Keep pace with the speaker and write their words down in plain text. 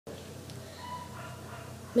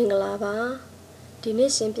မင်္ဂလာပါဒီ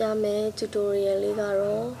နေ့ရှင်းပြမယ့် tutorial လေးက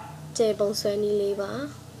တော့ကျယ်ပုံဆွဲနည်းလေးပါ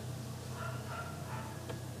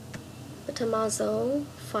ပထမဆုံး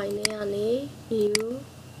file နဲ့ကနေ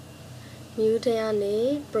new ထဲကနေ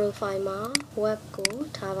profile မှာ web ကို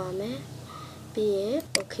ထားပါမယ်ပြီးရင်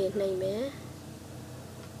okay နှိပ်မယ်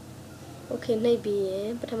okay နှိပ်ပြီးရင်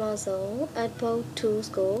ပထမဆုံး Advanced Tools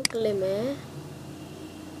ကို click မယ်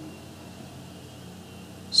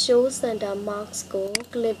Show Center Marks ကို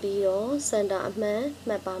click ပြီးတော့ Center အမှန်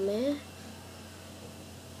မှတ်ပါမယ်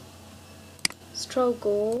Stroke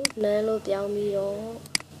ကို None လို့ပြောင်းပြီးတော့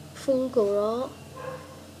Full ကိုတော့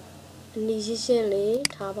အနီးရှင်းလေး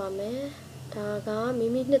ထားပါမယ်ဒါကမိ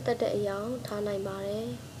မိနှစ်သက်တဲ့အရာထားနိုင်ပါတယ်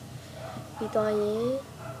ပြီးသွားရင်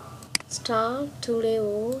Star tool လေး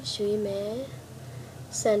ကိုရွေးမယ်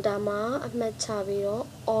Center မှာအမှတ်ချပြီးတော့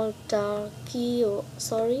Alter key ကို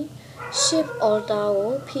Shift Alter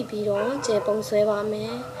ကိုဖိပြီးတော့ကျယ်ပုံဆွဲပါမ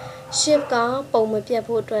ယ် Shift ကပုံမပြတ်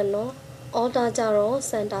ဖို့အတွက်နော် Alter ကြတော့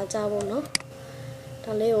Center ကြဖို့နော်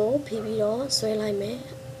ဒါလေးကိုဖိပြီးတော့ဆွဲလိုက်မယ်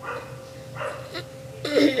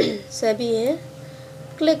ဆွဲပြီးရင်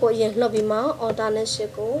click ကိုအရင်လှုပ်ပြီးမှ Alter နဲ့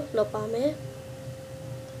Shift ကိုလှုပ်ပါမယ်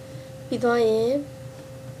ပြီးသွားရင်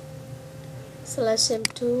Selection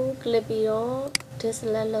tool click ပြီးတော့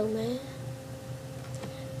Deselect လုပ်မယ်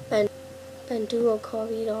Pen tool ကိုခေါ်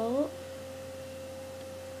ပြီးတော့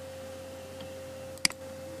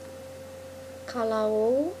Color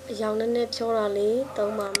ကိုအရောင်နဲ့ဖြောတာလေး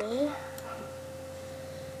သုံးပါမယ်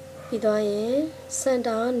ပြီးသွားရင်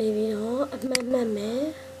Center နေပြီးတော့အမှတ်မှတ်မယ်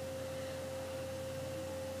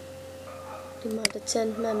ဒီမှာတစ်ချက်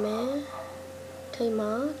မှတ်မယ်ထိပ်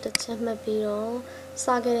မှာတစ်ချက်မှတ်ပြီးတော့စ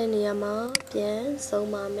ခဲ့တဲ့နေရာမှာပြန်ဆုံး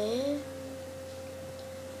ပါမယ်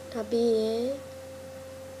ဒါပြီးရင်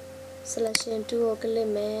Selection tool ကို click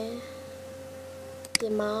မယ်ပြ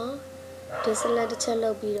င်မှာ Deselect တစ်ချက်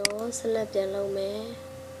လုပ်ပြီးတော့ Select ပြန်လုပ်မယ်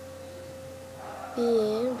ပြီးရ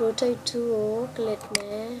င် Rotate tool ကို click မ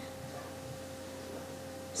ယ်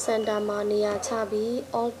Center မှာနေရာချပြီး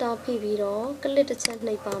Alter ဖိပြီးတော့ click တစ်ချက်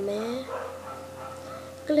နှိပ်ပါမယ်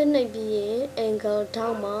click နှိပ်ပြီးရင် Angle ထော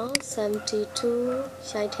က်မှာ 72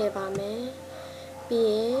 ရိုက်ထည့်ပါမယ်ပြီး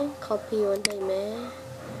ရင် Copy ကိုနှိပ်မယ်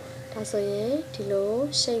ဒါဆိုရင်ဒီလို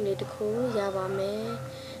shape လေးတစ်ခုရပါမယ်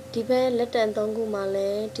ဒီဘက်လက်တံ3ခုမှာလ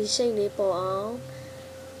ည်းဒီ shape လေးပေါ်အောင်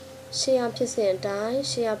share ဖြစ်စဉ်အတိုင်း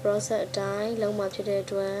share process အတိုင်းလုံးမှာဖြစ်တဲ့အ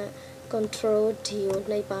တွက် Control D ကို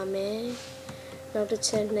နှိပ်ပါမယ်နောက်တစ်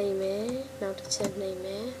ချက်နှိပ်မယ်နောက်တစ်ချက်နှိပ်မ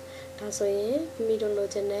ယ်ဒါဆိုရင်မိမိတို့လို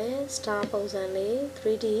ချင်တဲ့ star ပုံစံလေး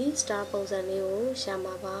 3D star ပုံစံလေးကိုရှာ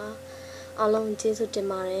မှာပါအားလုံးကျေးဇူးတင်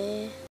ပါတယ်